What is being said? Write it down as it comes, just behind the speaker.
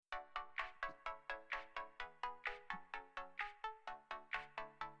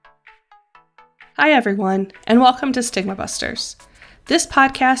Hi everyone, and welcome to Stigma Busters. This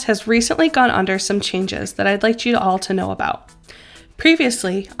podcast has recently gone under some changes that I'd like you all to know about.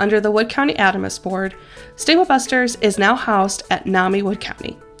 Previously, under the Wood County Adamus Board, Stigma Busters is now housed at NAMI Wood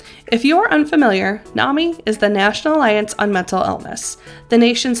County. If you are unfamiliar, NAMI is the National Alliance on Mental Illness, the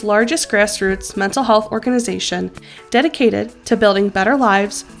nation's largest grassroots mental health organization dedicated to building better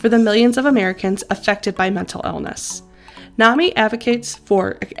lives for the millions of Americans affected by mental illness. NAMI advocates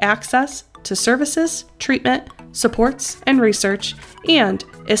for access to services, treatment, supports, and research, and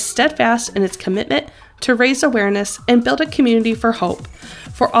is steadfast in its commitment to raise awareness and build a community for hope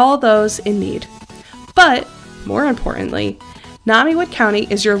for all those in need. But, more importantly, NAMI Wood County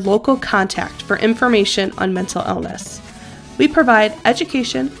is your local contact for information on mental illness. We provide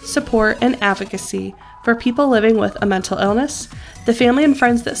education, support, and advocacy for people living with a mental illness, the family and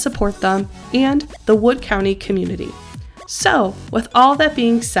friends that support them, and the Wood County community. So, with all that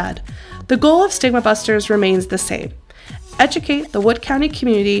being said, the goal of Stigma Busters remains the same: educate the Wood County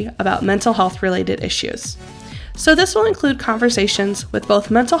community about mental health related issues. So this will include conversations with both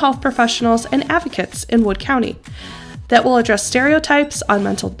mental health professionals and advocates in Wood County that will address stereotypes on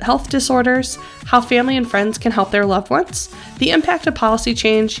mental health disorders, how family and friends can help their loved ones, the impact of policy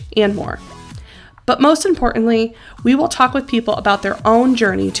change, and more. But most importantly, we will talk with people about their own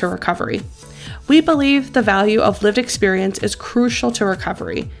journey to recovery. We believe the value of lived experience is crucial to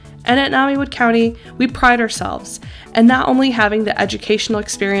recovery, and at NAMI Wood County, we pride ourselves in not only having the educational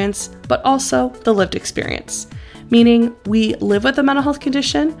experience, but also the lived experience, meaning we live with a mental health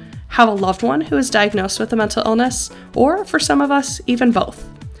condition, have a loved one who is diagnosed with a mental illness, or for some of us, even both.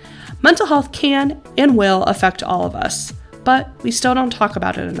 Mental health can and will affect all of us, but we still don't talk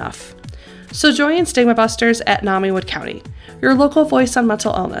about it enough. So join Stigma Busters at NAMI Wood County, your local voice on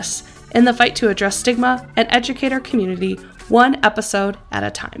mental illness, in the fight to address stigma and educate our community one episode at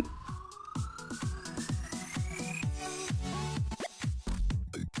a time.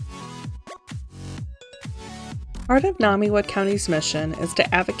 Part of NAMI Wood County's mission is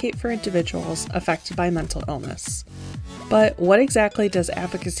to advocate for individuals affected by mental illness. But what exactly does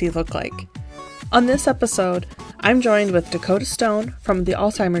advocacy look like? On this episode, I'm joined with Dakota Stone from the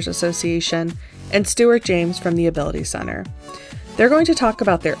Alzheimer's Association and Stuart James from the Ability Center. They're going to talk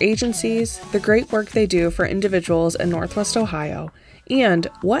about their agencies, the great work they do for individuals in Northwest Ohio, and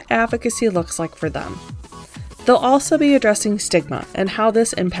what advocacy looks like for them. They'll also be addressing stigma and how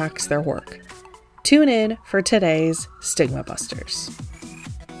this impacts their work. Tune in for today's Stigma Busters.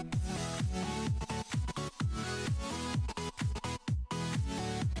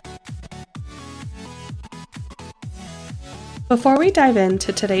 Before we dive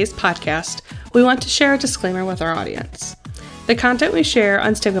into today's podcast, we want to share a disclaimer with our audience. The content we share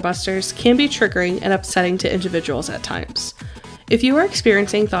on Stigma Busters can be triggering and upsetting to individuals at times. If you are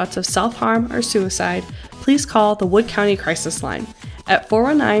experiencing thoughts of self-harm or suicide, please call the Wood County Crisis Line at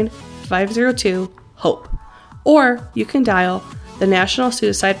 419-502-HOPE, or you can dial the National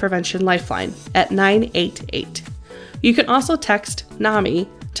Suicide Prevention Lifeline at 988. You can also text NAMI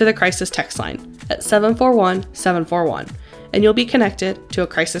to the crisis text line at 741-741, and you'll be connected to a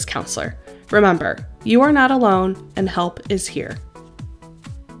crisis counselor. Remember, you are not alone, and help is here.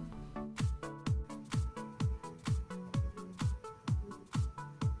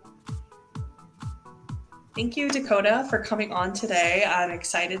 Thank you, Dakota, for coming on today. I'm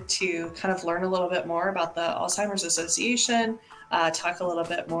excited to kind of learn a little bit more about the Alzheimer's Association, talk a little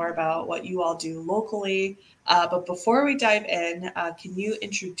bit more about what you all do locally. But before we dive in, can you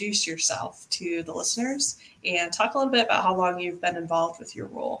introduce yourself to the listeners and talk a little bit about how long you've been involved with your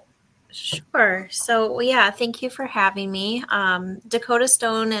role? Sure. So, thank you for having me. Dakota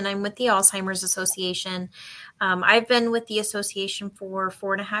Stone, and I'm with the Alzheimer's Association. I've been with the association for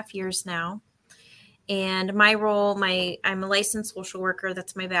 4.5 years now. And my role, I'm a licensed social worker.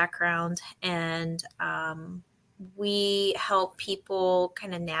 That's my background. And we help people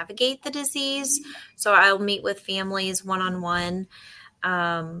kind of navigate the disease. So I'll meet with families one-on-one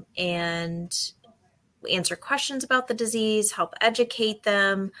and answer questions about the disease, help educate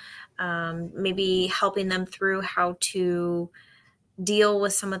them, maybe helping them through how to deal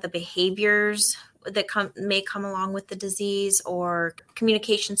with some of the behaviors that may come along with the disease, or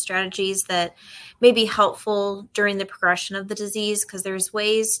communication strategies that may be helpful during the progression of the disease, because there's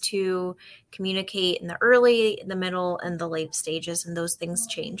ways to communicate in the early, the middle, and the late stages, and those things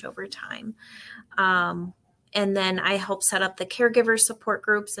change over time. And then I help set up the caregiver support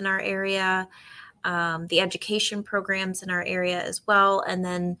groups in our area, the education programs in our area as well, and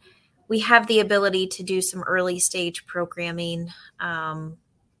then we have the ability to do some early stage programming.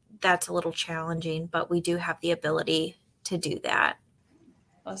 That's a little challenging, but we do have the ability to do that.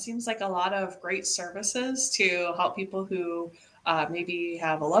 Well, it seems like a lot of great services to help people who maybe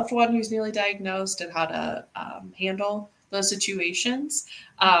have a loved one who's newly diagnosed and how to handle those situations.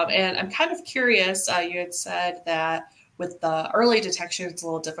 And I'm kind of curious, you had said that with the early detection, it's a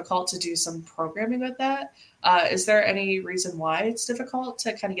little difficult to do some programming with that. Is there any reason why it's difficult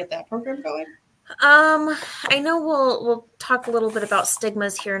to kind of get that program going? I know we'll talk a little bit about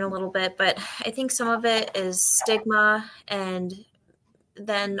stigmas here in a little bit, but I think some of it is stigma, and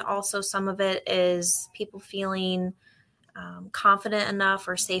then also some of it is people feeling confident enough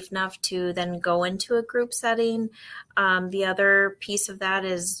or safe enough to then go into a group setting. The other piece of that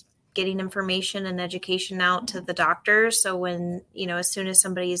is getting information and education out to the doctors. So when, as soon as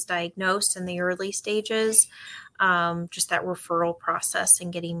somebody is diagnosed in the early stages, just that referral process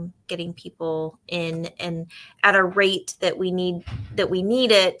and getting people in and at a rate that we need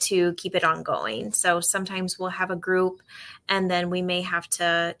it to keep it ongoing. So sometimes we'll have a group and then we may have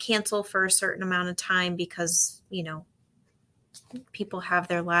to cancel for a certain amount of time because, people have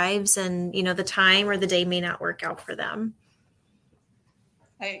their lives and, the time or the day may not work out for them.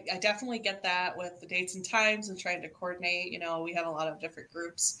 I definitely get that with the dates and times and trying to coordinate. We have a lot of different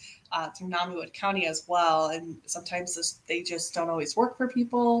groups through Namawood County as well. And sometimes they just don't always work for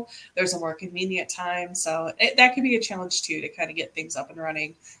people. There's a more convenient time. So that can be a challenge too, to kind of get things up and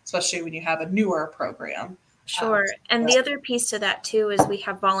running, especially when you have a newer program. Sure. And the other piece to that too is we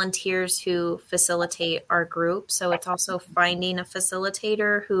have volunteers who facilitate our group. So it's also finding a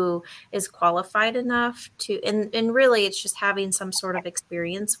facilitator who is qualified enough to, and really it's just having some sort of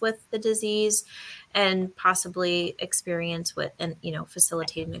experience with the disease and possibly experience with, and,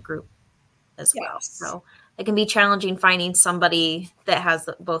 facilitating a group as well. So it can be challenging finding somebody that has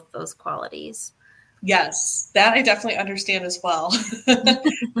both those qualities. Yes, that I definitely understand as well.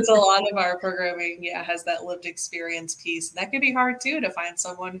 Because a lot of our programming, has that lived experience piece. And that can be hard too, to find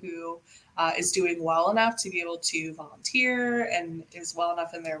someone who is doing well enough to be able to volunteer and is well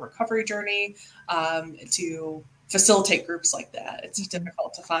enough in their recovery journey to facilitate groups like that. It's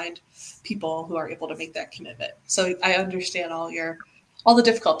difficult to find people who are able to make that commitment. So I understand all the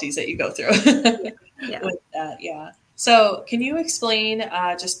difficulties that you go through with that. Yeah. So can you explain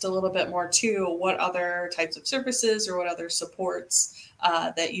just a little bit more too, what other types of services or what other supports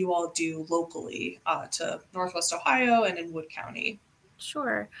that you all do locally to Northwest Ohio and in Wood County?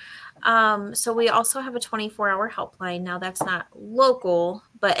 Sure. So we also have a 24-hour helpline. Now that's not local,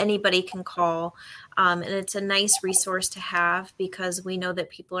 but anybody can call. And it's a nice resource to have because we know that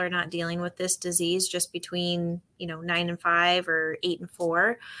people are not dealing with this disease just between, 9 and 5 or 8 and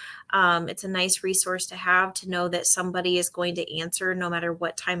 4. It's a nice resource to have to know that somebody is going to answer no matter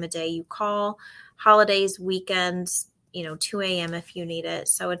what time of day you call, holidays, weekends, 2 a.m. if you need it.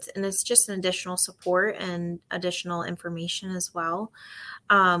 So it's just an additional support and additional information as well.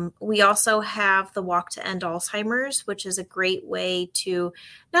 We also have the Walk to End Alzheimer's, which is a great way to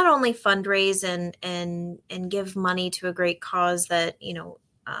not only fundraise and give money to a great cause that,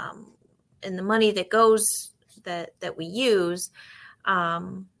 and the money that goes that we use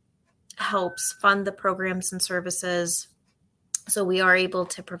helps fund the programs and services. So we are able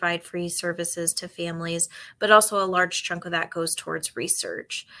to provide free services to families, but also a large chunk of that goes towards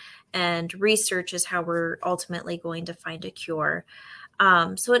research. And research is how we're ultimately going to find a cure.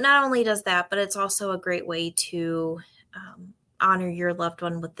 So it not only does that, but it's also a great way to honor your loved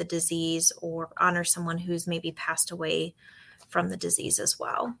one with the disease or honor someone who's maybe passed away from the disease as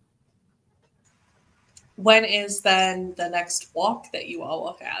well. When is then the next walk that you all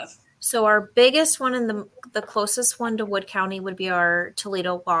will have? So our biggest one and the closest one to Wood County would be our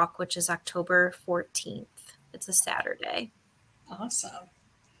Toledo Walk, which is October 14th. It's a Saturday. Awesome.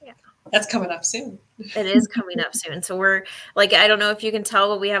 Yeah. That's coming up soon. It is coming up soon. So we're like, I don't know if you can tell,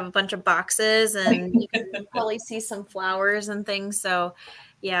 but we have a bunch of boxes and you can probably see some flowers and things. So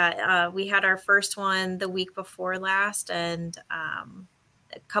yeah, we had our first one the week before last and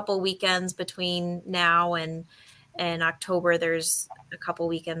a couple weekends between now and October, there's a couple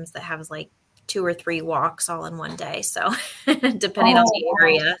weekends that have like 2 or 3 walks all in one day. So depending on the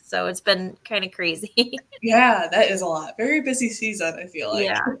area. So it's been kind of crazy. Yeah, that is a lot. Very busy season, I feel like.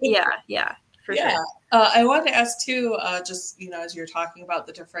 Yeah. For sure. I wanted to ask too, just, as you're talking about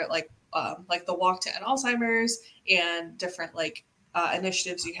the different, like the Walk to End Alzheimer's and different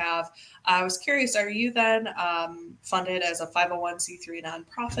initiatives you have. I was curious, are you then funded as a 501c3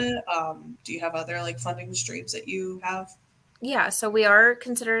 nonprofit? Do you have other funding streams that you have? Yeah, so we are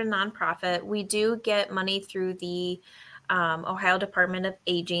considered a nonprofit. We do get money through the Ohio Department of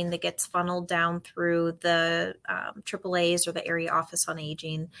Aging that gets funneled down through the AAAs or the Area Office on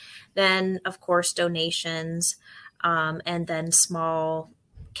Aging. Then, of course, donations and then small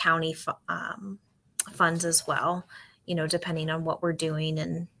county funds as well, depending on what we're doing,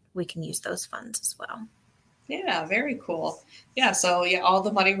 and we can use those funds as well. Yeah, very cool. Yeah, so all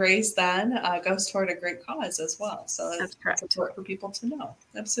the money raised then goes toward a great cause as well. So That's correct. It's important for people to know.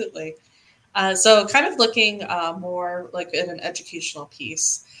 Absolutely. So kind of looking more like in an educational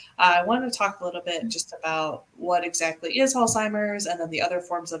piece, I want to talk a little bit just about what exactly is Alzheimer's and then the other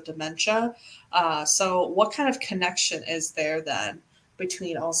forms of dementia. So what kind of connection is there then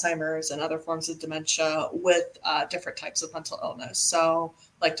between Alzheimer's and other forms of dementia with different types of mental illness? So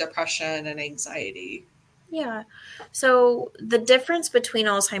like depression and anxiety. Yeah. So the difference between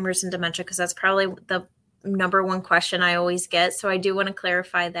Alzheimer's and dementia, because that's probably the number one question I always get. So I do want to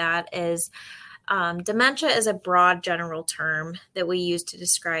clarify that is dementia is a broad general term that we use to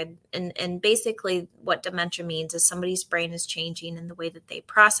describe. And basically what dementia means is somebody's brain is changing in the way that they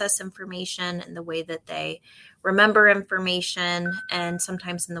process information and the way that they remember information and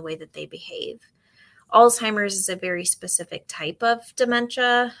sometimes in the way that they behave. Alzheimer's is a very specific type of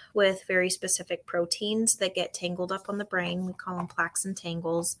dementia with very specific proteins that get tangled up on the brain. We call them plaques and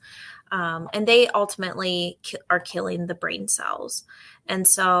tangles. And they ultimately are killing the brain cells. And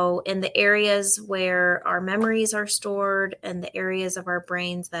so in the areas where our memories are stored and the areas of our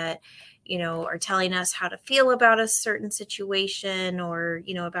brains that, are telling us how to feel about a certain situation or,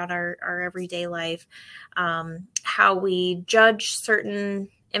 about our everyday life, how we judge certain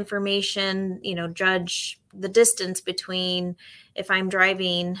information, judge the distance between if I'm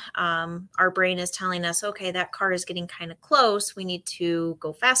driving, our brain is telling us, okay, that car is getting kind of close. We need to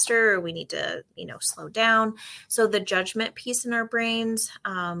go faster or we need to, slow down. So the judgment piece in our brains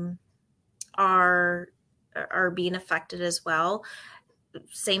are being affected as well.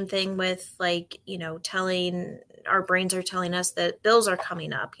 Same thing with telling our brains are telling us that bills are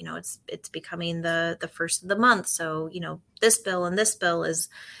coming up. It's becoming the first of the month. So, this bill and this bill is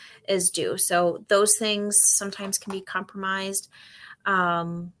due. So those things sometimes can be compromised.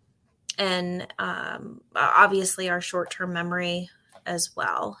 And obviously our short-term memory as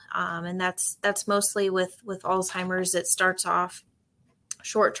well. And that's mostly with Alzheimer's. It starts off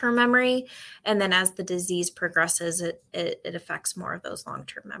short-term memory, and then as the disease progresses, it affects more of those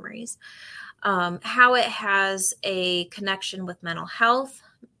long-term memories. How it has a connection with mental health,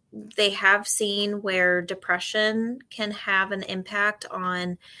 they have seen where depression can have an impact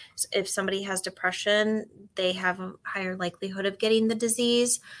on, if somebody has depression, they have a higher likelihood of getting the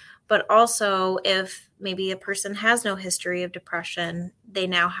disease. But also if maybe a person has no history of depression, they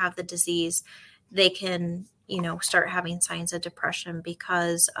now have the disease, they can start having signs of depression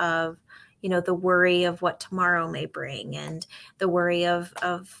because of, the worry of what tomorrow may bring and the worry of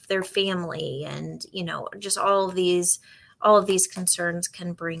their family. And, just all of these concerns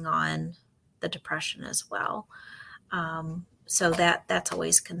can bring on the depression as well. So that's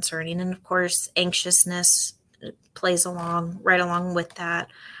always concerning. And of course, anxiousness plays right along with that.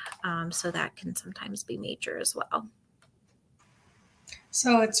 So that can sometimes be major as well.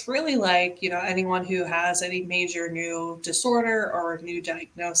 So it's really like, anyone who has any major new disorder or new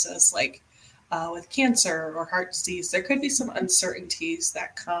diagnosis, like with cancer or heart disease, there could be some uncertainties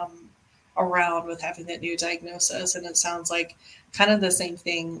that come around with having that new diagnosis. And it sounds like kind of the same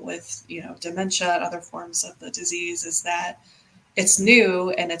thing with, dementia and other forms of the disease is that it's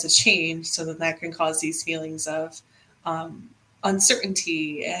new and it's a change. So then that can cause these feelings of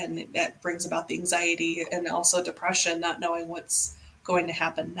uncertainty, and that brings about the anxiety and also depression, not knowing what's going to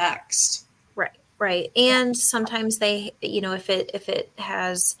happen next. Right. And sometimes they, if it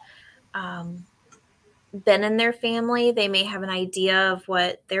has been in their family, they may have an idea of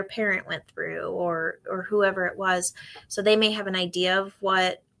what their parent went through or whoever it was. So they may have an idea of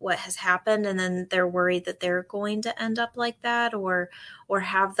what has happened, and then they're worried that they're going to end up like that or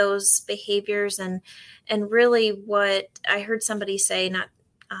have those behaviors. And really what I heard somebody say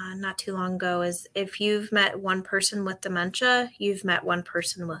not too long ago is, if you've met one person with dementia, you've met one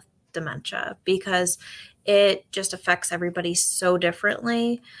person with dementia, because it just affects everybody so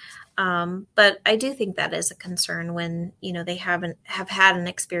differently. But I do think that is a concern when, they have had an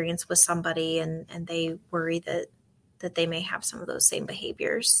experience with somebody and they worry that they may have some of those same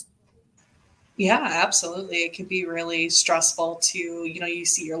behaviors. Yeah, absolutely. It can be really stressful to, you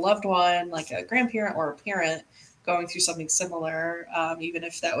see your loved one, like a grandparent or a parent, going through something similar, even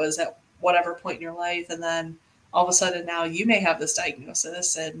if that was at whatever point in your life. And then all of a sudden now you may have this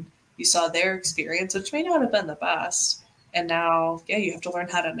diagnosis and you saw their experience, which may not have been the best. And now, you have to learn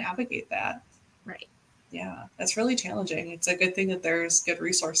how to navigate that. Right. Yeah, that's really challenging. It's a good thing that there's good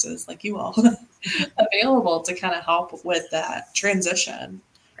resources like you all available to kind of help with that transition.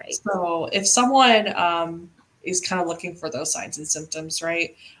 Right. So if someone is kind of looking for those signs and symptoms,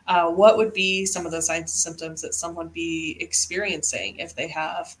 right? What would be some of the signs and symptoms that someone be experiencing if they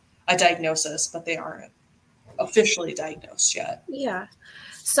have a diagnosis, but they aren't officially diagnosed yet? Yeah.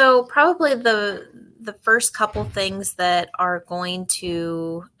 So probably the first couple things that are going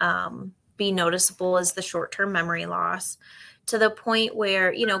to be noticeable is the short-term memory loss, to the point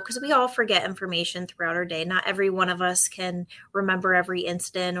where, because we all forget information throughout our day. Not every one of us can remember every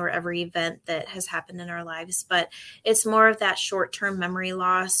incident or every event that has happened in our lives, but it's more of that short-term memory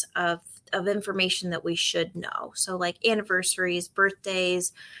loss of information that we should know. So like anniversaries,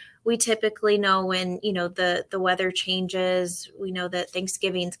 birthdays, we typically know when, the weather changes. We know that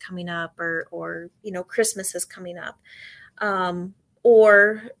Thanksgiving's coming up, or Christmas is coming up.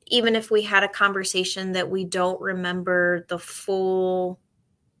 Or even if we had a conversation that we don't remember the full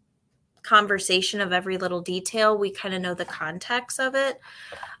conversation of every little detail, we kind of know the context of it.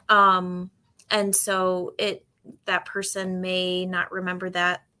 And so that person may not remember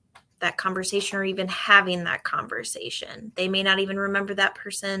that conversation, or even having that conversation. They may not even remember that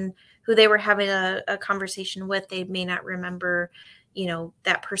person who they were having a conversation with. They may not remember,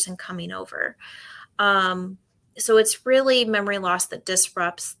 that person coming over. So it's really memory loss that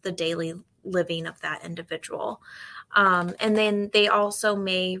disrupts the daily living of that individual. And then they also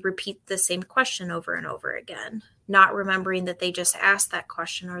may repeat the same question over and over again, not remembering that they just asked that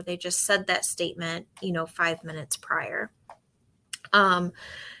question, or they just said that statement, 5 minutes prior.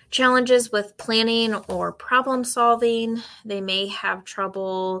 Challenges with planning or problem solving. They may have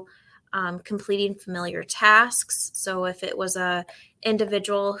trouble completing familiar tasks. So if it was a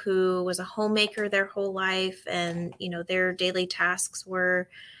individual who was a homemaker their whole life, and their daily tasks were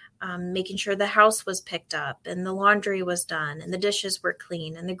making sure the house was picked up and the laundry was done and the dishes were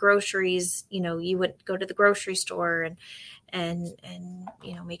clean and the groceries, you would go to the grocery store and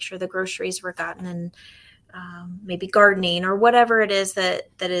make sure the groceries were gotten, and maybe gardening or whatever it is that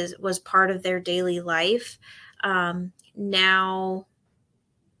was part of their daily life. Now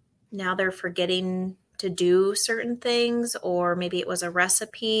they're forgetting to do certain things, or maybe it was a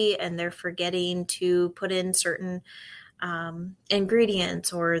recipe and they're forgetting to put in certain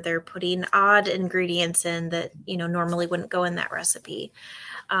ingredients, or they're putting odd ingredients in that normally wouldn't go in that recipe.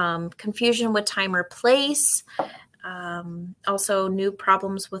 Confusion with time or place. Also new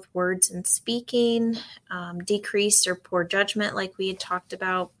problems with words and speaking, decreased or poor judgment, like we had talked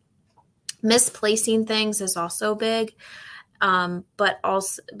about. Misplacing things is also big, but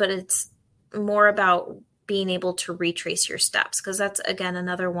it's more about being able to retrace your steps, because that's, again,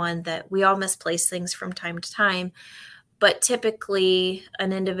 another one that we all misplace things from time to time. But typically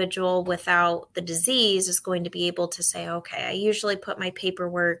an individual without the disease is going to be able to say, okay, I usually put my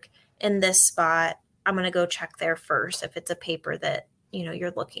paperwork in this spot. I'm going to go check there first if it's a paper that,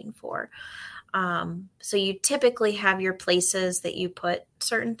 you're looking for. So you typically have your places that you put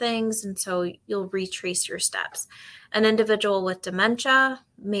certain things, and so you'll retrace your steps. An individual with dementia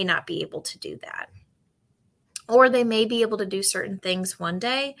may not be able to do that. Or they may be able to do certain things one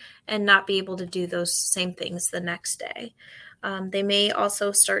day and not be able to do those same things the next day. They may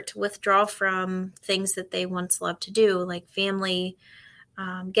also start to withdraw from things that they once loved to do, like family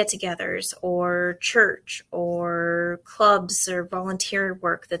get-togethers, or church, or clubs, or volunteer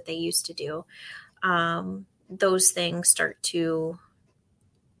work that they used to do. Those things start to,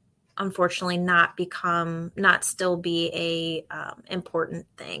 unfortunately, not still be a important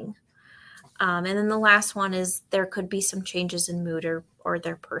thing. And then the last one is there could be some changes in mood or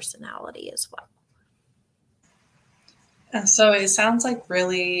their personality as well. And so it sounds like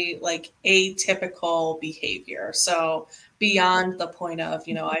really like atypical behavior. So beyond the point of,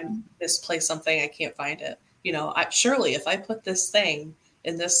 I misplaced something, I can't find it. Surely if I put this thing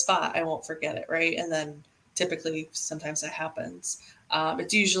in this spot, I won't forget it, right? And then typically sometimes that happens.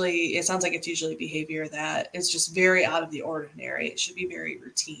 It sounds like it's usually behavior that is just very out of the ordinary. It should be very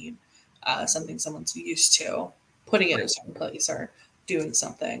routine, something someone's used to, putting it in a certain place or doing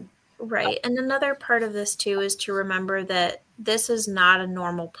something. Right. And another part of this too is to remember that this is not a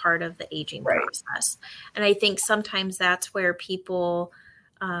normal part of the aging process. And I think sometimes that's where people,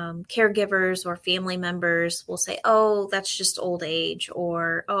 caregivers or family members, will say, oh, that's just old age,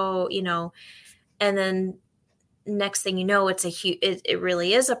 or, oh, and then next thing you know, it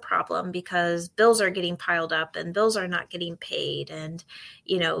really is a problem, because bills are getting piled up and bills are not getting paid. And,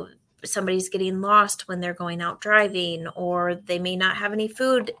 somebody's getting lost when they're going out driving, or they may not have any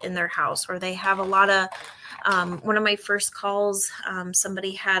food in their house, or they have a lot of, one of my first calls,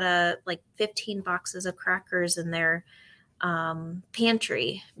 somebody had 15 boxes of crackers in their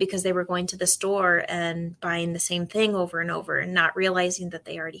pantry because they were going to the store and buying the same thing over and over and not realizing that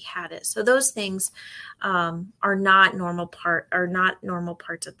they already had it. So those things are not normal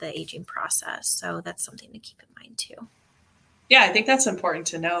parts of the aging process. So that's something to keep in mind too. Yeah, I think that's important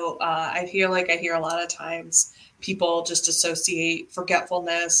to know. I feel like I hear a lot of times people just associate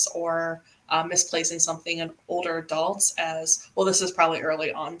forgetfulness or misplacing something in older adults as, well, this is probably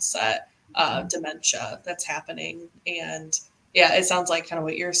early onset dementia that's happening. And yeah, it sounds like kind of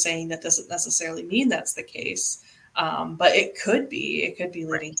what you're saying, that doesn't necessarily mean that's the case. But it could be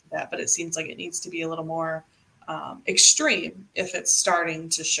leading to that, but it seems like it needs to be a little more extreme if it's starting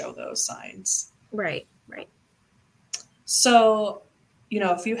to show those signs. Right. So,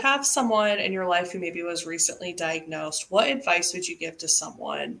 if you have someone in your life who maybe was recently diagnosed, what advice would you give to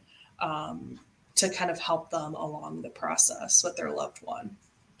someone to kind of help them along the process with their loved one?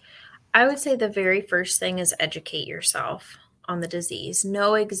 I would say the very first thing is educate yourself on the disease.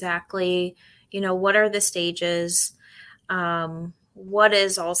 Know exactly, what are the stages? What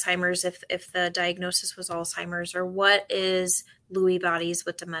is Alzheimer's if the diagnosis was Alzheimer's, or what is Lewy bodies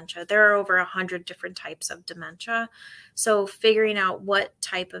with dementia? There are over 100 different types of dementia. So figuring out what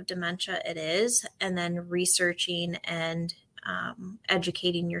type of dementia it is, and then researching and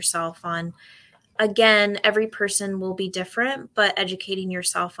educating yourself on, again, every person will be different, but educating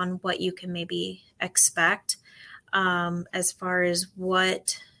yourself on what you can maybe expect as far as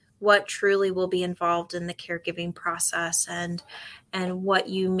what truly will be involved in the caregiving process and what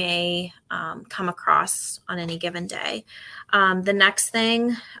you may come across on any given day. The next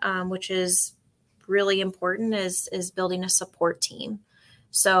thing, which is really important, is building a support team.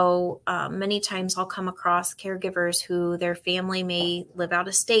 So many times I'll come across caregivers who their family may live out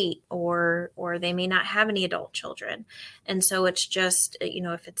of state, or they may not have any adult children. And so it's just,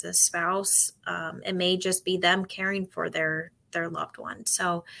 if it's a spouse, it may just be them caring for their loved one.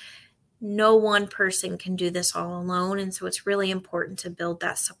 So no one person can do this all alone. And so it's really important to build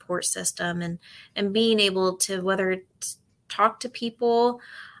that support system and being able to, whether it's talk to people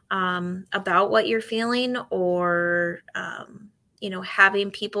about what you're feeling, or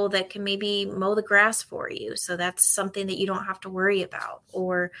having people that can maybe mow the grass for you. So that's something that you don't have to worry about,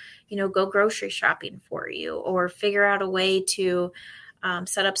 or, go grocery shopping for you, or figure out a way to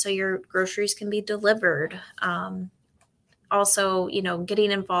set up so your groceries can be delivered. Also,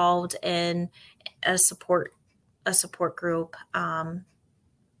 getting involved in a support group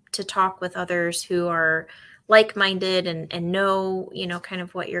to talk with others who are like-minded and know, kind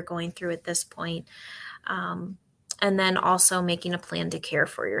of what you're going through at this point. And then also making a plan to care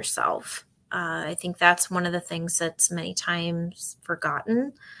for yourself. I think that's one of the things that's many times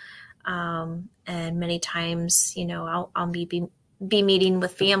forgotten. And many times, I'll be meeting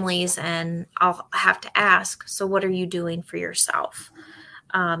with families and I'll have to ask, so what are you doing for yourself?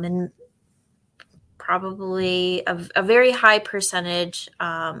 And probably a very high percentage,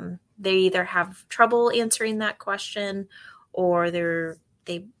 they either have trouble answering that question, or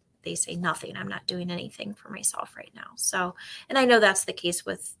they say nothing. I'm not doing anything for myself right now. So, and I know that's the case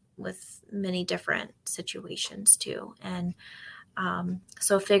with many different situations too. And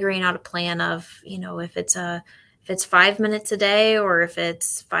so figuring out a plan of, if it's 5 minutes a day, or if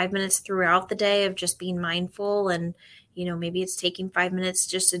it's 5 minutes throughout the day of just being mindful, and, maybe it's taking 5 minutes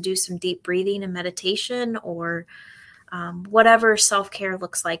just to do some deep breathing and meditation, or whatever self-care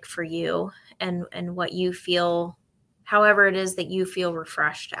looks like for you, and what you feel, however it is that you feel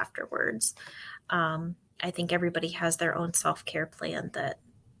refreshed afterwards. I think everybody has their own self-care plan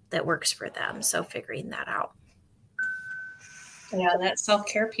that works for them. So figuring that out. Yeah, that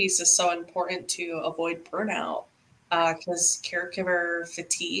self-care piece is so important to avoid burnout, because caregiver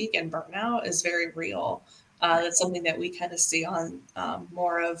fatigue and burnout is very real. That's something that we kind of see on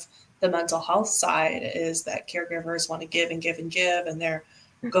more of the mental health side, is that caregivers want to give and give and give, and they're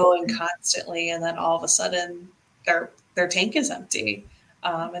going constantly, and then all of a sudden their tank is empty,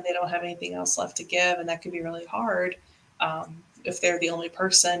 and they don't have anything else left to give, and that can be really hard if they're the only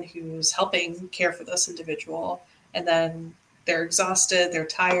person who's helping care for this individual, and then they're exhausted, they're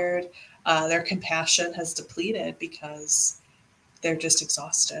tired, their compassion has depleted because they're just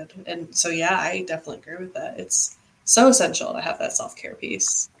exhausted. And so, yeah, I definitely agree with that. It's so essential to have that self-care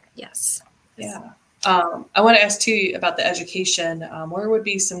piece. Yes. Yeah. I want to ask too about the education. Where would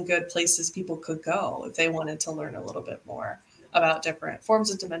be some good places people could go if they wanted to learn a little bit more about different forms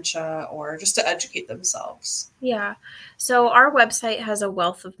of dementia, or just to educate themselves? Yeah. So our website has a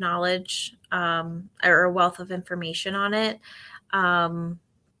wealth of knowledge, or a wealth of information on it.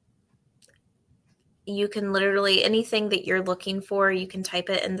 You can literally, anything that you're looking for, you can type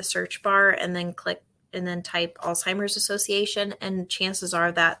it in the search bar and then click and then type Alzheimer's Association, and chances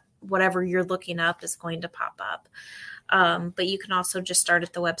are that whatever you're looking up is going to pop up. But you can also just start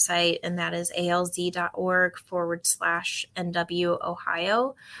at the website, and that is alz.org/NW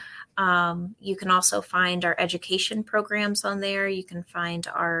Ohio. You can also find our education programs on there. You can find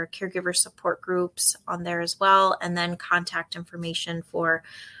our caregiver support groups on there as well, and then contact information for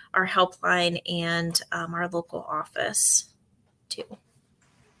our helpline and our local office too.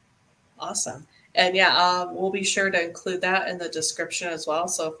 Awesome. And we'll be sure to include that in the description as well.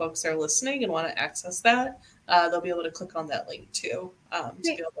 So if folks are listening and want to access that, they'll be able to click on that link too, to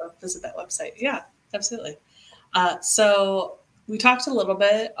be able to visit that website. Yeah, absolutely. So we talked a little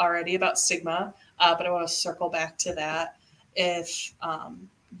bit already about stigma, but I want to circle back to that. If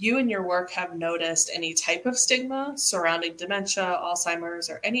you in your work have noticed any type of stigma surrounding dementia, Alzheimer's,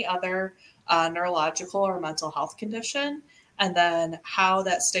 or any other neurological or mental health condition, and then how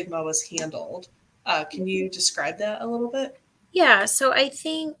that stigma was handled. Can you describe that a little bit? Yeah, so I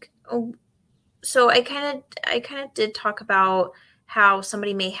think, so I kind of did talk about how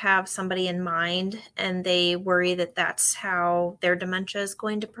somebody may have somebody in mind and they worry that that's how their dementia is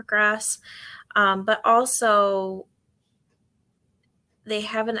going to progress. But also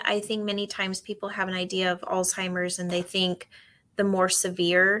I think many times people have an idea of Alzheimer's and they think the more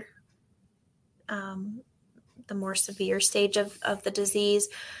severe stage of the disease.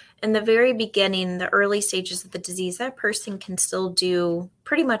 In the very beginning, the early stages of the disease, that person can still do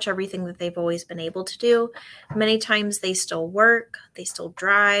pretty much everything that they've always been able to do. Many times they still work, they still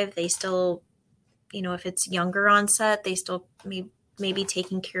drive, they still, if it's younger onset, they still may be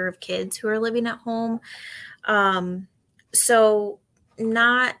taking care of kids who are living at home. So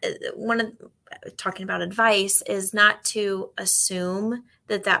talking about advice is not to assume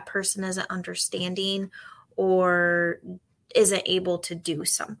that person isn't understanding or isn't able to do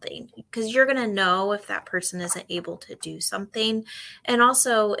something, because you're going to know if that person isn't able to do something. And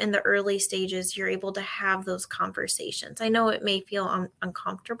also in the early stages, you're able to have those conversations. I know it may feel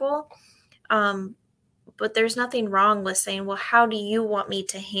uncomfortable, but there's nothing wrong with saying, well, how do you want me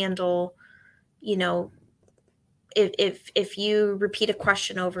to handle, if you repeat a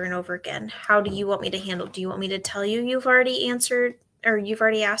question over and over again, how do you want me to handle? Do you want me to tell you you've already answered or you've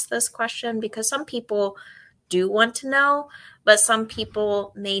already asked this question? Because some people do want to know, but some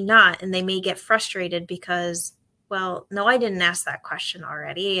people may not, and they may get frustrated because, well, no, I didn't ask that question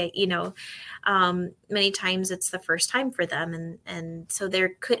already. Many times it's the first time for them, and so there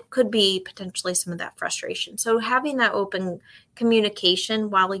could be potentially some of that frustration. So having that open communication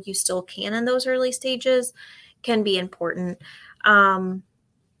while you still can in those early stages can be important.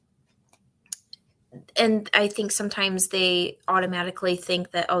 And I think sometimes they automatically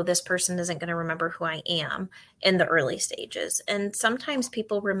think that, oh, this person isn't going to remember who I am in the early stages. And sometimes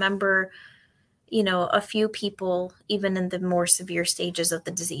people remember, a few people, even in the more severe stages of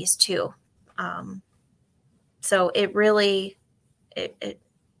the disease too. So it really,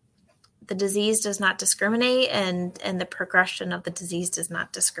 the disease does not discriminate, and the progression of the disease does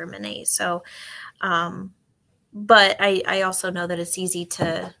not discriminate. So, but I also know that it's easy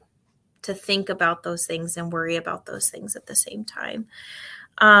to think about those things and worry about those things at the same time.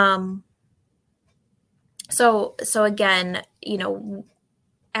 So again,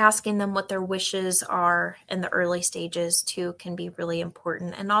 asking them what their wishes are in the early stages too can be really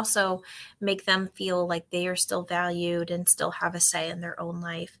important, and also make them feel like they are still valued and still have a say in their own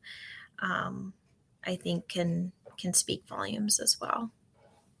life. I think can speak volumes as well.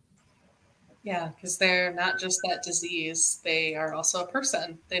 Yeah, because they're not just that disease. They are also a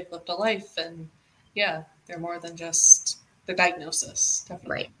person. They've lived a life, and they're more than just the diagnosis.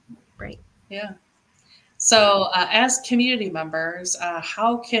 Definitely. Right. Yeah. So as community members,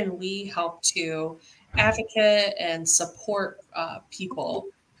 how can we help to advocate and support people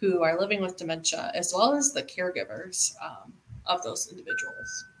who are living with dementia, as well as the caregivers of those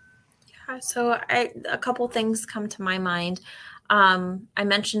individuals? Yeah, so a couple things come to my mind. I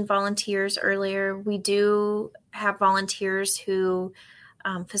mentioned volunteers earlier. We do have volunteers who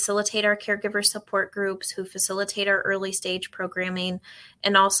facilitate our caregiver support groups, who facilitate our early stage programming,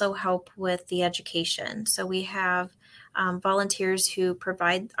 and also help with the education. So we have volunteers who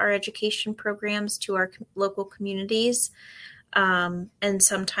provide our education programs to our local communities. And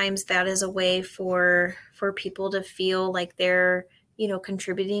sometimes that is a way for people to feel like they're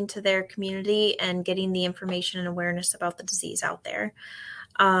contributing to their community and getting the information and awareness about the disease out there.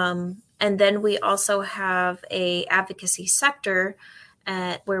 And then we also have a advocacy sector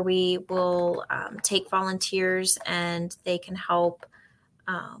where we will take volunteers and they can help,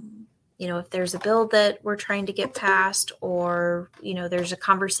 if there's a bill that we're trying to get passed, or, there's a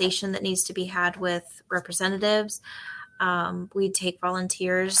conversation that needs to be had with representatives, we take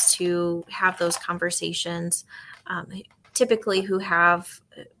volunteers to have those conversations, typically who have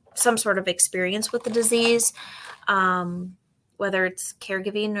some sort of experience with the disease, whether it's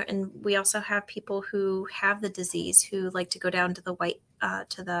caregiving, and we also have people who have the disease who like to go down to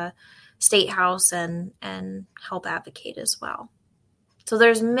the state house and help advocate as well. So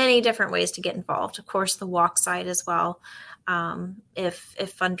there's many different ways to get involved. Of course, the walk side as well. If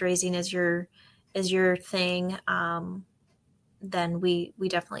fundraising is your thing, then we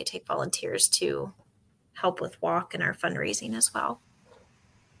definitely take volunteers to help with walk and our fundraising as well.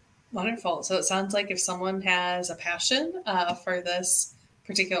 Wonderful. So it sounds like if someone has a passion for this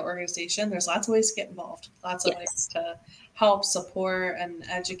particular organization, there's lots of ways to get involved, lots of ways to help, support, and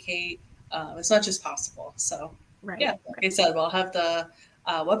educate as much as possible. So, like I said, we'll have the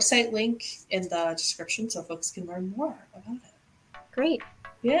website link in the description so folks can learn more about it. Great.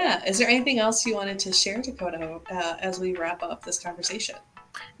 Yeah. Is there anything else you wanted to share, Dakota, as we wrap up this conversation?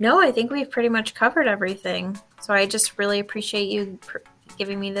 No, I think we've pretty much covered everything. So I just really appreciate you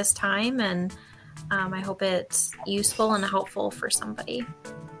giving me this time, and I hope it's useful and helpful for somebody.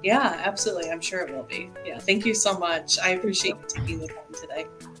 Yeah, absolutely. I'm sure it will be. Yeah. Thank you so much. I appreciate you taking the time today.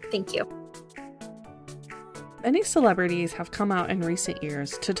 Thank you. Many celebrities have come out in recent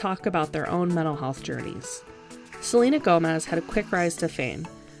years to talk about their own mental health journeys. Selena Gomez had a quick rise to fame,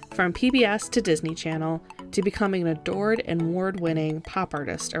 from PBS to Disney Channel to becoming an adored and award-winning pop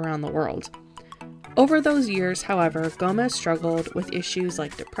artist around the world. Over those years, however, Gomez struggled with issues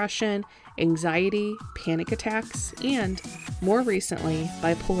like depression, anxiety, panic attacks, and, more recently,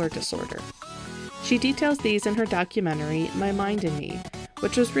 bipolar disorder. She details these in her documentary, My Mind and Me,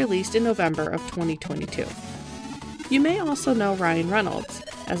 which was released in November of 2022. You may also know Ryan Reynolds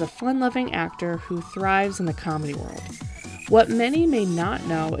as a fun-loving actor who thrives in the comedy world. What many may not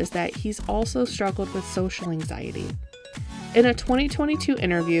know is that he's also struggled with social anxiety. In a 2022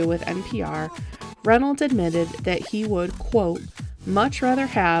 interview with NPR, Reynolds admitted that he would, quote, much rather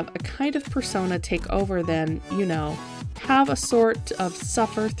have a kind of persona take over than, have a sort of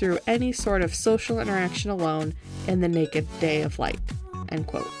suffer through any sort of social interaction alone in the naked day of light, end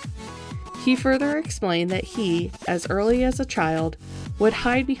quote. He further explained that he, as early as a child, would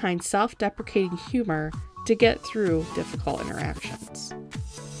hide behind self-deprecating humor to get through difficult interactions.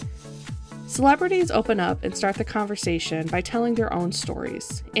 Celebrities open up and start the conversation by telling their own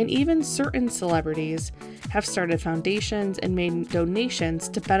stories, and even certain celebrities have started foundations and made donations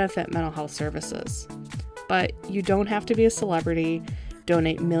to benefit mental health services. But you don't have to be a celebrity,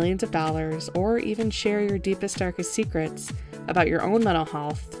 donate millions of dollars, or even share your deepest, darkest secrets about your own mental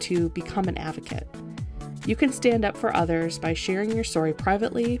health to become an advocate. You can stand up for others by sharing your story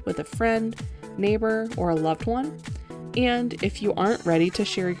privately with a friend, neighbor, or a loved one. And if you aren't ready to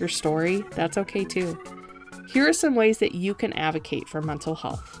share your story, that's okay too. Here are some ways that you can advocate for mental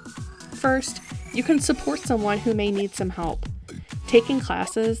health. First, you can support someone who may need some help. Taking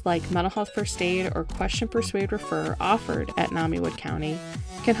classes like Mental Health First Aid or Question, Persuade, Refer offered at NAMI Wood County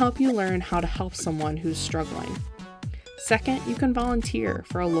can help you learn how to help someone who's struggling. Second, you can volunteer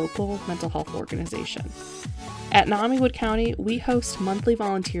for a local mental health organization. At NAMI Wood County, we host monthly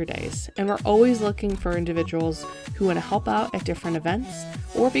volunteer days, and we're always looking for individuals who want to help out at different events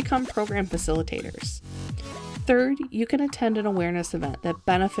or become program facilitators. Third, you can attend an awareness event that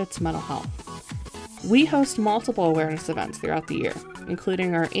benefits mental health. We host multiple awareness events throughout the year,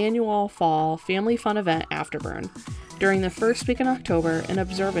 including our annual fall family fun event Afterburn during the first week in October in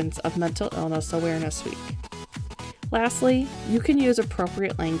observance of Mental Illness Awareness Week. Lastly, you can use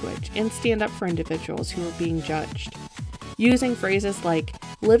appropriate language and stand up for individuals who are being judged, using phrases like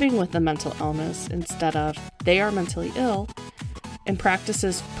living with a mental illness instead of they are mentally ill, and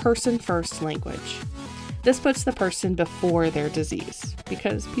practices person-first language. This puts the person before their disease,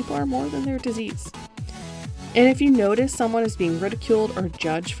 because people are more than their disease. And if you notice someone is being ridiculed or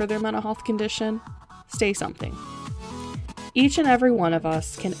judged for their mental health condition, say something. Each and every one of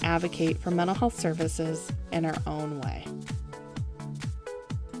us can advocate for mental health services in our own way.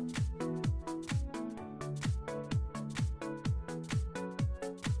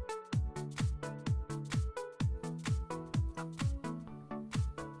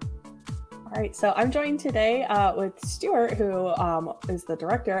 All right, so I'm joined today with Stuart, who is the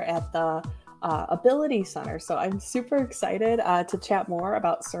director at the Ability Center. So I'm super excited to chat more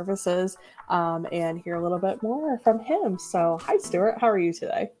about services and hear a little bit more from him. So hi, Stuart. How are you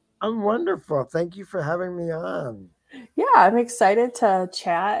today? I'm wonderful. Thank you for having me on. Yeah, I'm excited to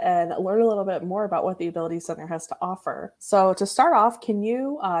chat and learn a little bit more about what the Ability Center has to offer. So, to start off, can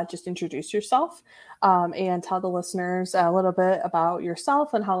you just introduce yourself and tell the listeners a little bit about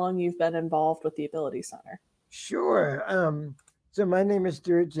yourself and how long you've been involved with the Ability Center? Sure. So my name is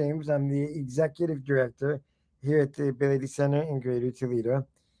Stuart James. I'm the executive director here at the Ability Center in Greater Toledo.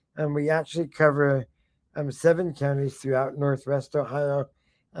 We actually cover 7 counties throughout Northwest Ohio,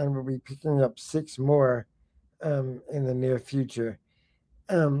 and we'll be picking up 6 more in the near future.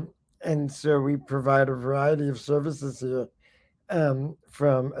 Um, and so we provide a variety of services here,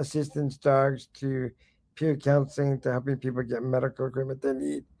 from assistance dogs to peer counseling to helping people get medical equipment they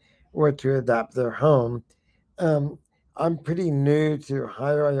need or to adapt their home. Um, I'm pretty new to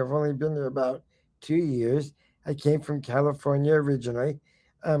Ohio. I have only been here about 2 years. I came from California originally.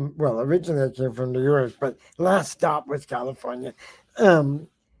 Originally I came from New York, but last stop was California. Um,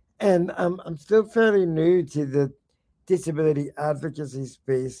 and I'm still fairly new to the disability advocacy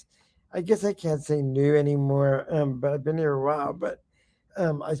space. I guess I can't say new anymore, but I've been here a while. But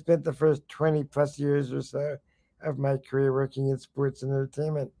I spent the first 20 plus years or so of my career working in sports and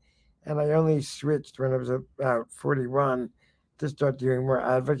entertainment. And I only switched when I was about 41 to start doing more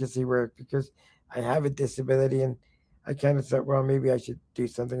advocacy work because I have a disability. And I kind of thought, well, maybe I should do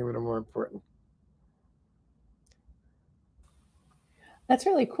something a little more important. That's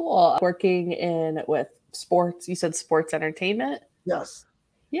really cool. Working in with sports, you said sports entertainment. Yes.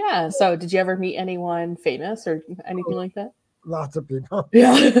 Yeah. So, did you ever meet anyone famous or anything Oh, like that? lots of people.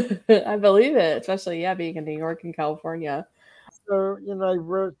 Yeah, I believe it, especially yeah, being in New York and California. So, I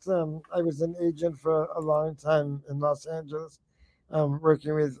worked, I was an agent for a long time in Los Angeles,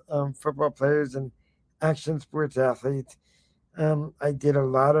 working with football players and action sports athletes. I did a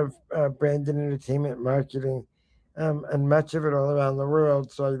lot of branded entertainment marketing, and much of it all around the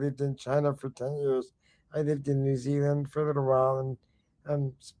world. So I lived in China for 10 years. I lived in New Zealand for a little while,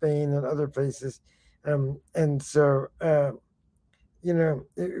 and Spain and other places. And so,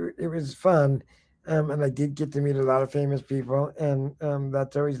 it was fun. And I did get to meet a lot of famous people, and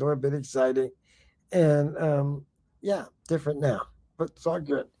that's always a little bit exciting. And yeah, different now, but it's all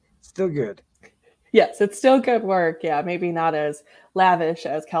good. Still good. Yes, it's still good work. Yeah, maybe not as lavish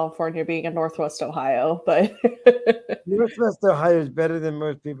as California being in Northwest Ohio, but Northwest Ohio is better than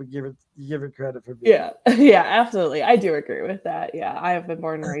most people give it credit for being. yeah, yeah, absolutely. I do agree with that. Yeah, I have been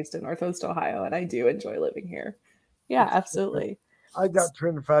born and raised in Northwest Ohio, and I do enjoy living here. Yeah, It's, absolutely. I got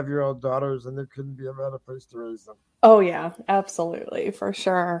 25-year-old daughters, and there couldn't be a better place to raise them. Oh yeah, absolutely, for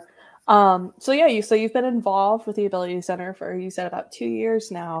sure. So yeah, you've been involved with the Ability Center for you said about 2 years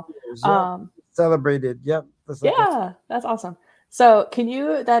now. Yeah, Um, celebrated. Yep, the second. Yeah, that's awesome. So, can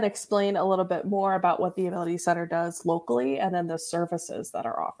you then explain a little bit more about what the Ability Center does locally and then the services that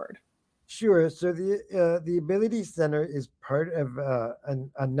are offered? Sure. So the Ability Center is part of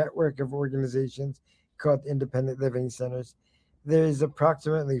a network of organizations called Independent Living Centers. There is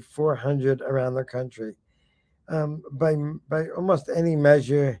approximately 400 around the country. By almost any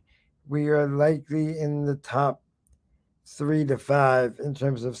measure, we are likely in the top 3 to 5 in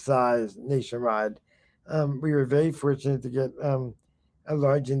terms of size nationwide. We were very fortunate to get a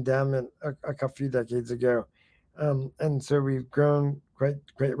large endowment a few decades ago, and so we've grown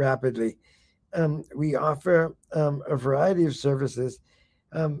quite rapidly. We offer a variety of services.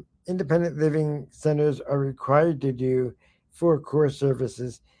 Independent living centers are required to do 4 core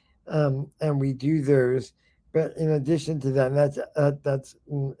services, and we do those. But in addition to that, and that's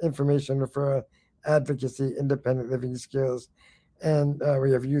information for advocacy, independent living skills, and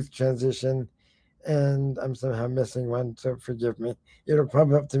we have youth transition, and I'm somehow missing one, so forgive me. It'll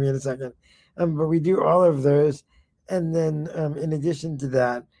pop up to me in a second. But we do all of those, and then in addition to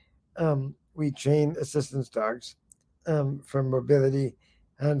that, we train assistance dogs for mobility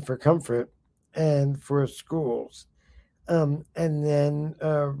and for comfort and for schools. And then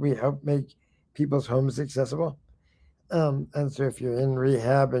we help make people's homes accessible. And so if you're in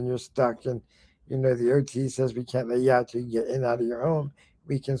rehab and you're stuck and the OT says we can't let you out till you get in and out of your home,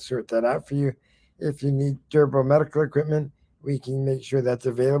 we can sort that out for you. If you need durable medical equipment, we can make sure that's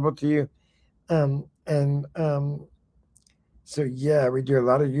available to you. And So yeah, we do a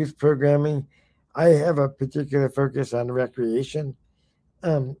lot of youth programming. I have a particular focus on recreation,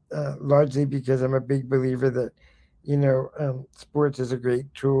 largely because I'm a big believer that sports is a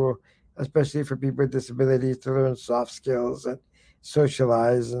great tool, especially for people with disabilities to learn soft skills and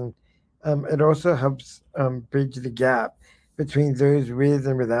socialize, and it also helps bridge the gap between those with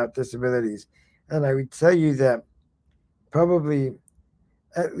and without disabilities. And I would tell you that probably,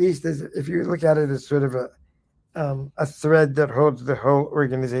 at least as if you look at it as sort of a thread that holds the whole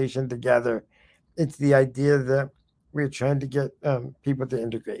organization together, it's the idea that we're trying to get people to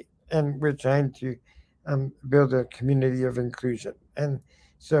integrate, and we're trying to build a community of inclusion. And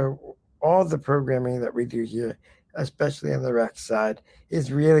so all the programming that we do here, especially on the rec side,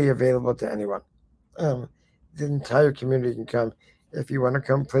 is really available to anyone. Um, the entire community can come. If you want to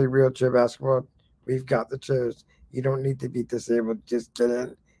come play wheelchair basketball, we've got the chairs. You don't need to be disabled. Just get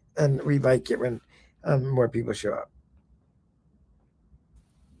in, and we like it when more people show up.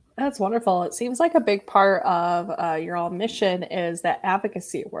 That's wonderful. It seems like a big part of your all mission is that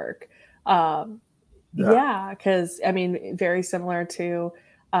advocacy work. Um, Yeah. yeah, because I mean, very similar to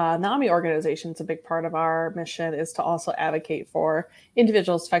NAMI organizations, a big part of our mission is to also advocate for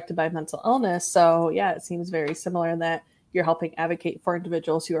individuals affected by mental illness. So, yeah, it seems very similar in that you're helping advocate for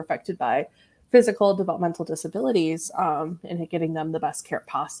individuals who are affected by physical developmental disabilities and getting them the best care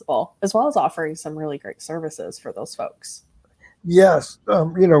possible, as well as offering some really great services for those folks. Yes,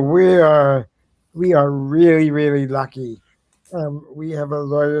 we are really really lucky. We have a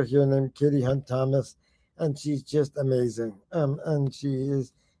lawyer here named Kitty Hunt Thomas, and she's just amazing. And she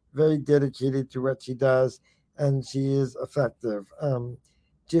is very dedicated to what she does, and she is effective.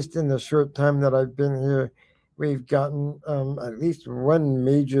 Just in the short time that I've been here, we've gotten at least one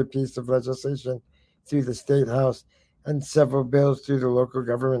major piece of legislation through the state house and several bills through the local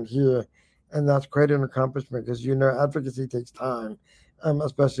government here. And that's quite an accomplishment because advocacy takes time,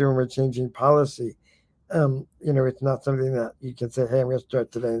 especially when we're changing policy. It's not something that you can say, "Hey, I'm going to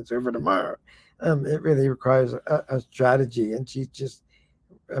start today and it's over tomorrow." It really requires a strategy, and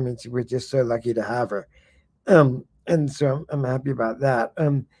we're just so lucky to have her. And so I'm happy about that.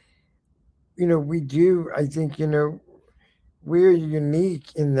 We do. I think we're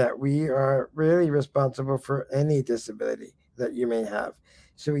unique in that we are really responsible for any disability that you may have.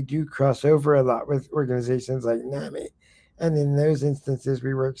 So we do cross over a lot with organizations like NAMI. And in those instances,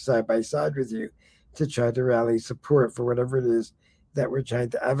 we work side by side with you to try to rally support for whatever it is that we're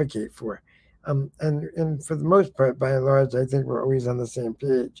trying to advocate for. And for the most part, by and large, I think we're always on the same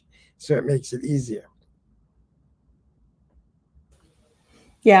page. So it makes it easier.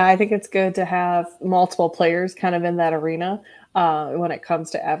 Yeah, I think it's good to have multiple players kind of in that arena when it comes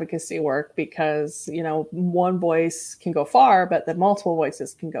to advocacy work because, one voice can go far, but then multiple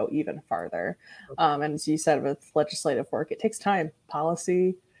voices can go even farther. And as you said, with legislative work, it takes time.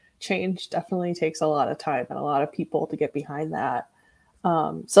 Policy change definitely takes a lot of time and a lot of people to get behind that.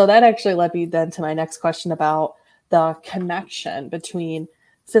 So that actually led me then to my next question about the connection between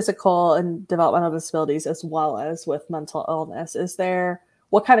physical and developmental disabilities as well as with mental illness.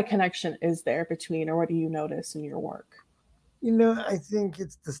 What kind of connection is there between, or what do you notice in your work? I think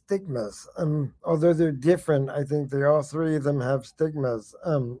it's the stigmas. Although they're different, I think all three of them have stigmas.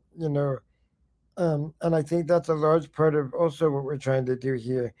 And I think that's a large part of also what we're trying to do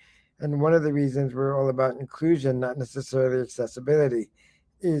here. And one of the reasons we're all about inclusion, not necessarily accessibility,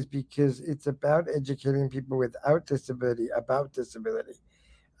 is because it's about educating people without disability about disability.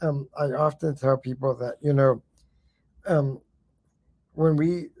 I often tell people that, um, when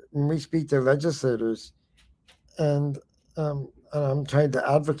we speak to legislators and I'm trying to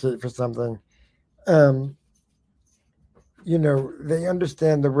advocate for something, um, they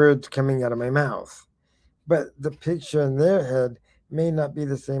understand the words coming out of my mouth, but the picture in their head may not be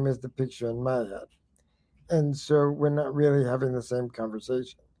the same as the picture in my head. And so we're not really having the same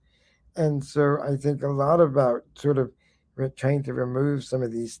conversation. And so I think a lot about sort of we're trying to remove some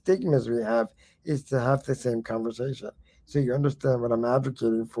of these stigmas we have is to have the same conversation. So you understand what I'm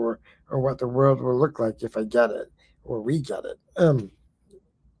advocating for or what the world will look like if I get it or we get it.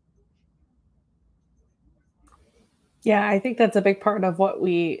 Yeah, I think that's a big part of what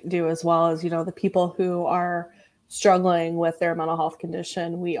we do as well as, the people who are struggling with their mental health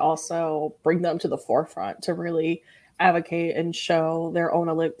condition. We also bring them to the forefront to really advocate and show their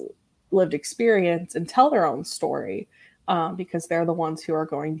own lived experience and tell their own story because they're the ones who are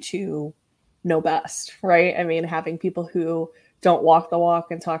going to know best, right? I mean, having people who don't walk the walk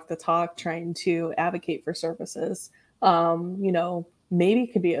and talk the talk, trying to advocate for services, maybe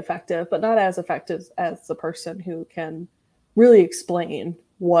could be effective, but not as effective as the person who can really explain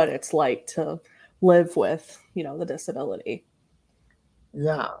what it's like to live with, the disability.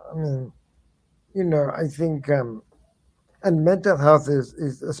 Yeah, I mean, I think, and mental health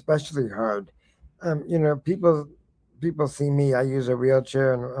is especially hard. People see me. I use a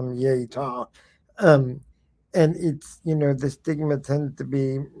wheelchair and I'm yay tall, um, and it's the stigma tends to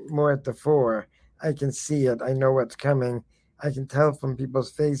be more at the fore. I can see it. I know what's coming. I can tell from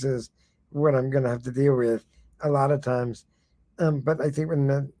people's faces what I'm going to have to deal with a lot of times. But I think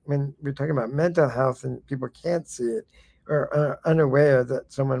when we're talking about mental health and people can't see it or are unaware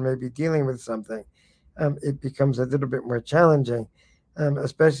that someone may be dealing with something, it becomes a little bit more challenging,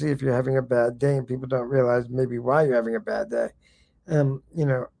 especially if you're having a bad day and people don't realize maybe why you're having a bad day. You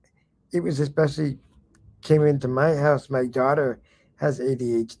know, it was especially came into my house. My daughter has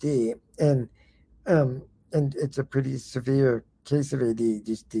ADHD, um, and it's a pretty severe case of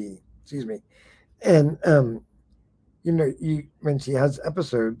ADHD. Excuse me. And you when she has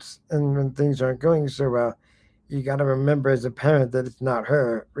episodes and when things aren't going so well, you got to remember as a parent that it's not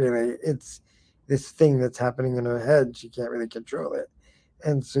her really. It's this thing that's happening in her head. She can't really control it,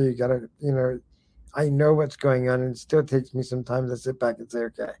 and so you got to I know what's going on, and it still takes me some time to sit back and say,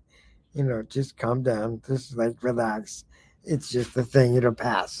 okay, just calm down, just like relax. It's just a thing; it'll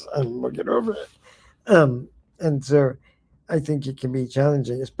pass, and we'll get over it. And so I think it can be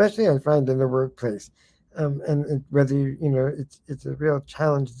challenging, especially I find in the workplace. And whether it's a real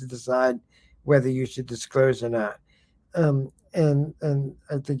challenge to decide whether you should disclose or not. And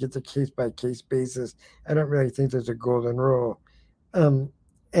I think it's a case by case basis. I don't really think there's a golden rule. And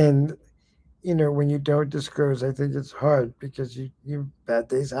when you don't disclose, I think it's hard because you bad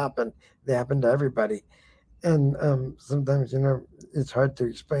days happen. They happen to everybody, and sometimes it's hard to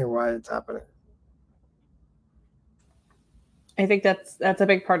explain why it's happening. I think that's a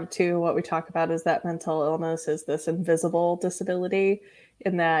big part of too. What we talk about is that mental illness is this invisible disability,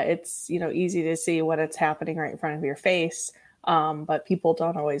 in that it's easy to see when it's happening right in front of your face, but people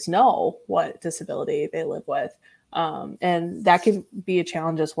don't always know what disability they live with, and that can be a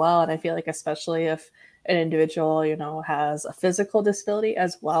challenge as well. And I feel like especially if an individual has a physical disability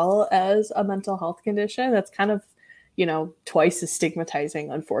as well as a mental health condition, that's kind of twice as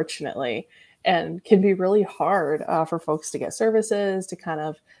stigmatizing, unfortunately, and can be really hard for folks to get services, to kind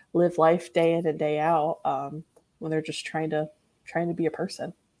of live life day in and day out, when they're just trying to be a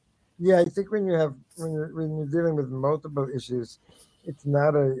person. Yeah, I think when you're dealing with multiple issues, it's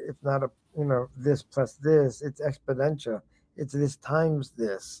not a this plus this. It's exponential. It's this times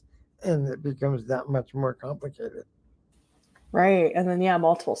this, and it becomes that much more complicated. Right. And then, yeah,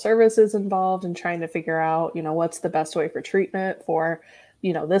 multiple services involved and trying to figure out, what's the best way for treatment for,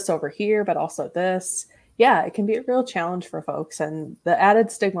 this over here, but also this. Yeah, it can be a real challenge for folks. And the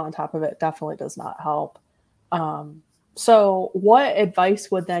added stigma on top of it definitely does not help. So, what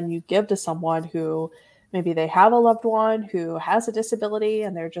advice would then you give to someone who maybe they have a loved one who has a disability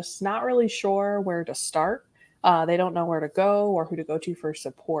and they're just not really sure where to start? They don't know where to go or who to go to for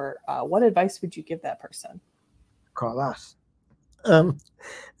support. What advice would you give that person? Call us. Um,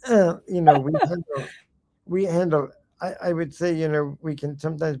 we handle. I would say we can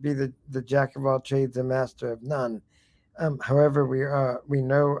sometimes be the jack of all trades and master of none. However, we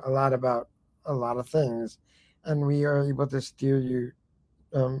know a lot about a lot of things, and we are able to steer you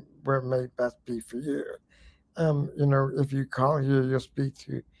where it may best be for you. If you call here, you'll speak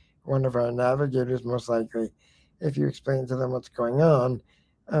to one of our navigators most likely. If you explain to them what's going on,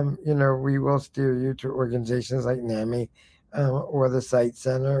 we will steer you to organizations like NAMI, or the Site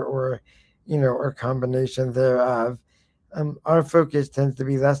Center, or a combination thereof. Our focus tends to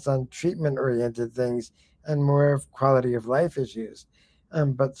be less on treatment-oriented things and more of quality of life issues.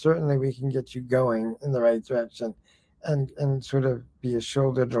 But certainly we can get you going in the right direction, and sort of be a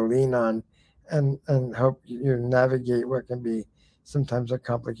shoulder to lean on, and help you navigate what can be sometimes a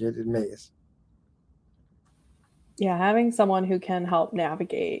complicated maze. Yeah, having someone who can help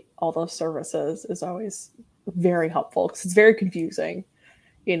navigate all those services is always very helpful because it's very confusing.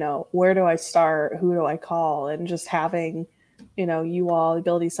 Where do I start? Who do I call? And just having, you all, the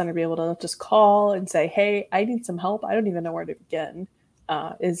Ability Center, be able to just call and say, hey, I need some help. I don't even know where to begin,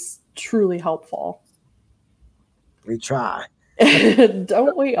 is truly helpful. We try.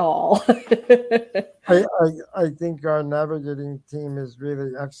 Don't we all? I think our navigating team is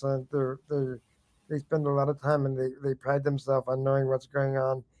really excellent. They spend a lot of time, and they pride themselves on knowing what's going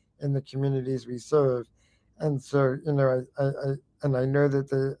on in the communities we serve. And so, I know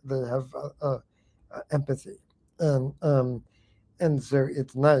that they have empathy, and so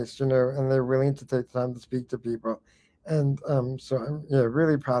it's nice, and they're willing to take time to speak to people. And so I'm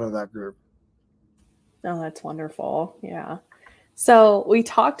really proud of that group. Oh, that's wonderful. Yeah. So we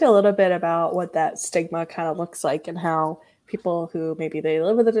talked a little bit about what that stigma kind of looks like, and how people who maybe they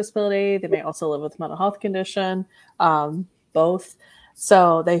live with a disability, they may also live with a mental health condition, both.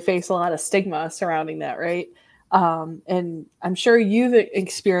 So they face a lot of stigma surrounding that, right? And I'm sure you've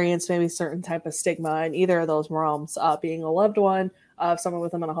experienced maybe certain type of stigma in either of those realms, being a loved one of someone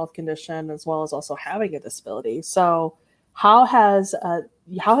with a mental health condition, as well as also having a disability. So how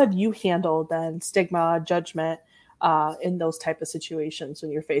have you handled then stigma, judgment, in those type of situations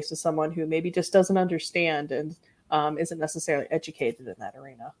when you're faced with someone who maybe just doesn't understand and isn't necessarily educated in that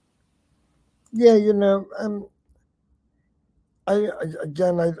arena? Yeah, I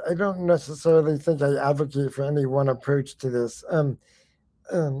don't necessarily think I advocate for any one approach to this. Um,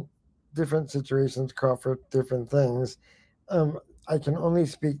 Different situations call for different things. Um, I can only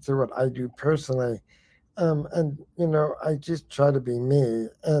speak to what I do personally. And I just try to be me,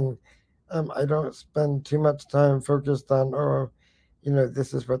 and I don't spend too much time focused on,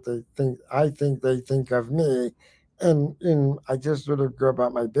 this is what they think. I think they think of me, and I just sort of go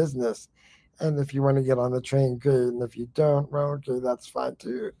about my business. And if you want to get on the train, great. And if you don't, well, okay, that's fine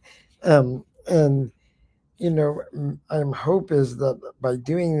too. And I'm hope is that by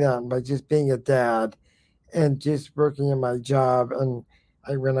doing that, by just being a dad and just working in my job, and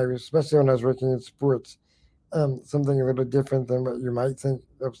especially when I was working in sports, something a little different than what you might think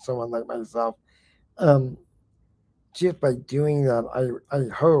of someone like myself. Um, just by doing that, I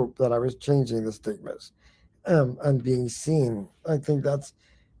hope that I was changing the stigmas and being seen. I think that's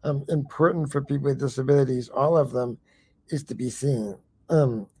important for people with disabilities, all of them, is to be seen.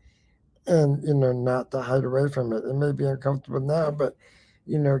 Um, and not to hide away from it. It may be uncomfortable now, but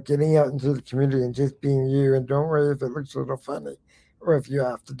getting out into the community and just being you, and don't worry if it looks a little funny or if you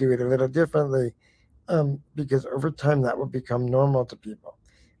have to do it a little differently, because over time that will become normal to people,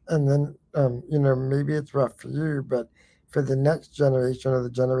 and then maybe it's rough for you, but for the next generation or the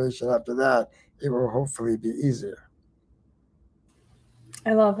generation after that, it will hopefully be easier.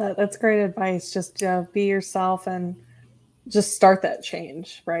 I love that. That's great advice. Just be yourself and just start that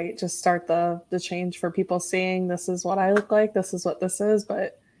change, right? Just start the change for people seeing this is what I look like, this is what this is,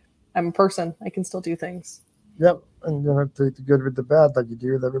 but I'm a person. I can still do things. Yep, and take the good with the bad like you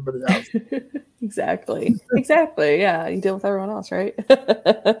do with everybody else. Exactly. Exactly. Yeah, you deal with everyone else, right?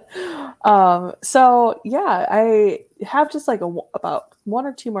 So yeah, I have just like about one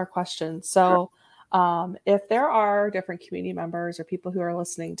or two more questions. So, if there are different community members or people who are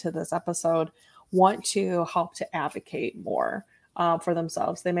listening to this episode want to help to advocate more for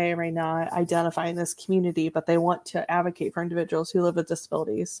themselves, they may or may not identify in this community, but they want to advocate for individuals who live with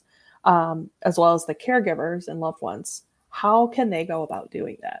disabilities, as well as the caregivers and loved ones. How can they go about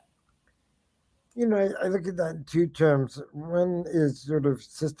doing that? I look at that in two terms. One is sort of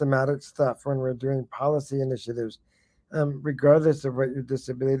systematic stuff when we're doing policy initiatives. Regardless of what your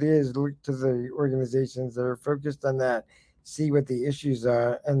disability is, look to the organizations that are focused on that, see what the issues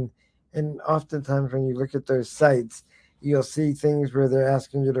are, and oftentimes when you look at those sites, you'll see things where they're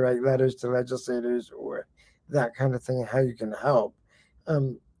asking you to write letters to legislators or that kind of thing, how you can help.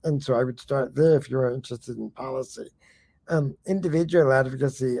 And so I would start there if you're interested in policy. Individual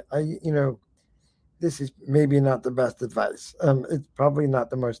advocacy, this is maybe not the best advice. It's probably not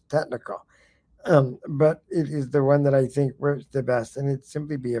the most technical, but it is the one that I think works the best, and it's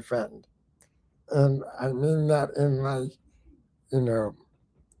simply be a friend. And I mean that in like, you know,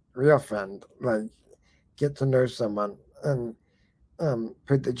 real friend, like get to know someone and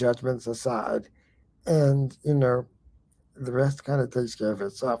put the judgments aside, and the rest kind of takes care of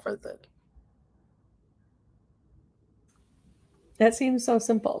itself, I think. That seems so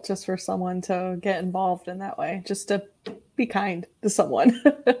simple just for someone to get involved in that way, just to be kind to someone.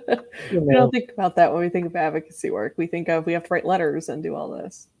 You We don't know, think about that when we think of advocacy work. We think of we have to write letters and do all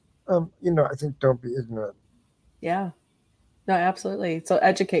this. I think don't be ignorant. Yeah, no, absolutely. So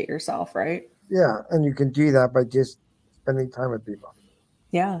educate yourself, right? Yeah, and you can do that by just spending time with people.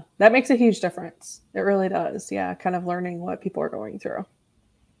 Yeah, that makes a huge difference. It really does. Yeah, kind of learning what people are going through.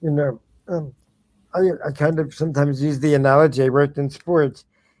 You know, um, I kind of sometimes use the analogy. I worked in sports.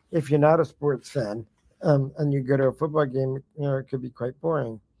 If you're not a sports fan, and you go to a football game, it could be quite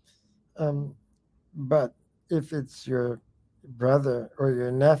boring. Um, but if it's your brother or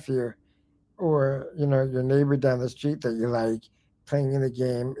your nephew or your neighbor down the street that you like playing in the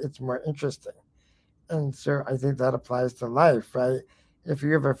game, it's more interesting. And so I think that applies to life, right? If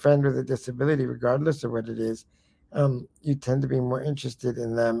you have a friend with a disability, regardless of what it is, you tend to be more interested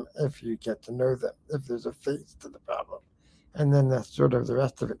in them if you get to know them, if there's a face to the problem. And then that's sort of the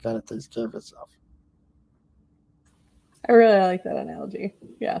rest of it kind of takes care of itself. I really like that analogy.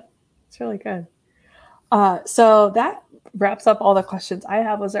 Yeah, it's really good. So that wraps up all the questions I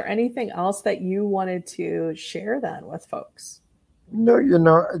have. Was there anything else that you wanted to share then with folks? No,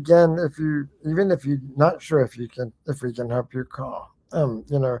 again, even if you're not sure if we can help you, call.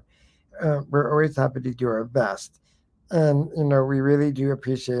 We're always happy to do our best. And, we really do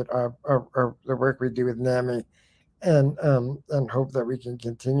appreciate the work we do with NAMI, and hope that we can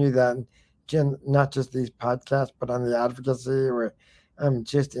continue that. Not just these podcasts, but on the advocacy or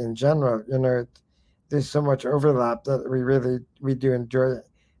just in general. There's so much overlap that we do enjoy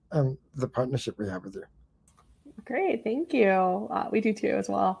the partnership we have with you. Great, thank you. We do too as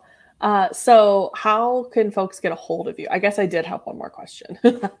well. So how can folks get a hold of you? I guess I did have one more question.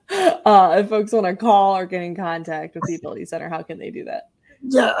 If folks want to call or get in contact with the Ability Center, how can they do that?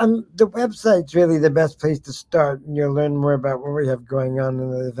 Yeah, the website's really the best place to start, and you'll learn more about what we have going on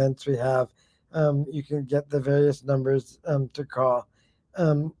and the events we have. You can get the various numbers to call.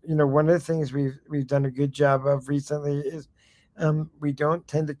 One of the things we've done a good job of recently is we don't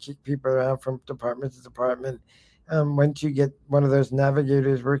tend to kick people around from department to department. Once you get one of those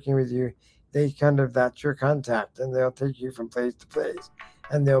navigators working with you, that's your contact, and they'll take you from place to place,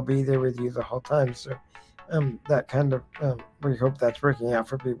 and they'll be there with you the whole time. So that kind of we hope that's working out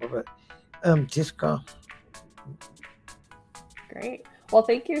for people, but just call. Great. Well,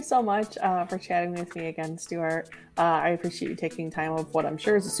 thank you so much for chatting with me again, Stuart. I appreciate you taking time of what I'm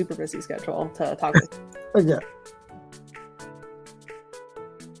sure is a super busy schedule to talk with. Yeah.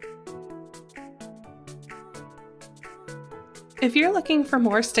 If you're looking for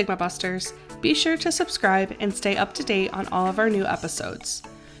more Stigma Busters, be sure to subscribe and stay up to date on all of our new episodes.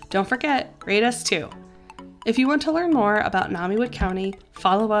 Don't forget, rate us too. If you want to learn more about NAMI Wood County,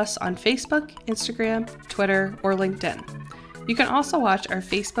 follow us on Facebook, Instagram, Twitter, or LinkedIn. You can also watch our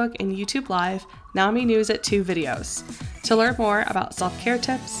Facebook and YouTube Live NAMI News at 2 videos to learn more about self-care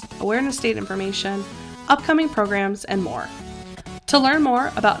tips, awareness date information, upcoming programs, and more. To learn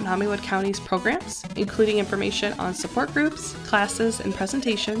more about NAMI Wood County's programs, including information on support groups, classes, and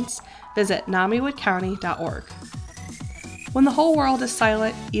presentations, visit namiwoodcounty.org. When the whole world is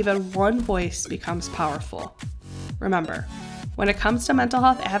silent, even one voice becomes powerful. Remember, when it comes to mental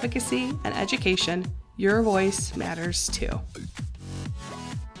health advocacy and education, your voice matters too.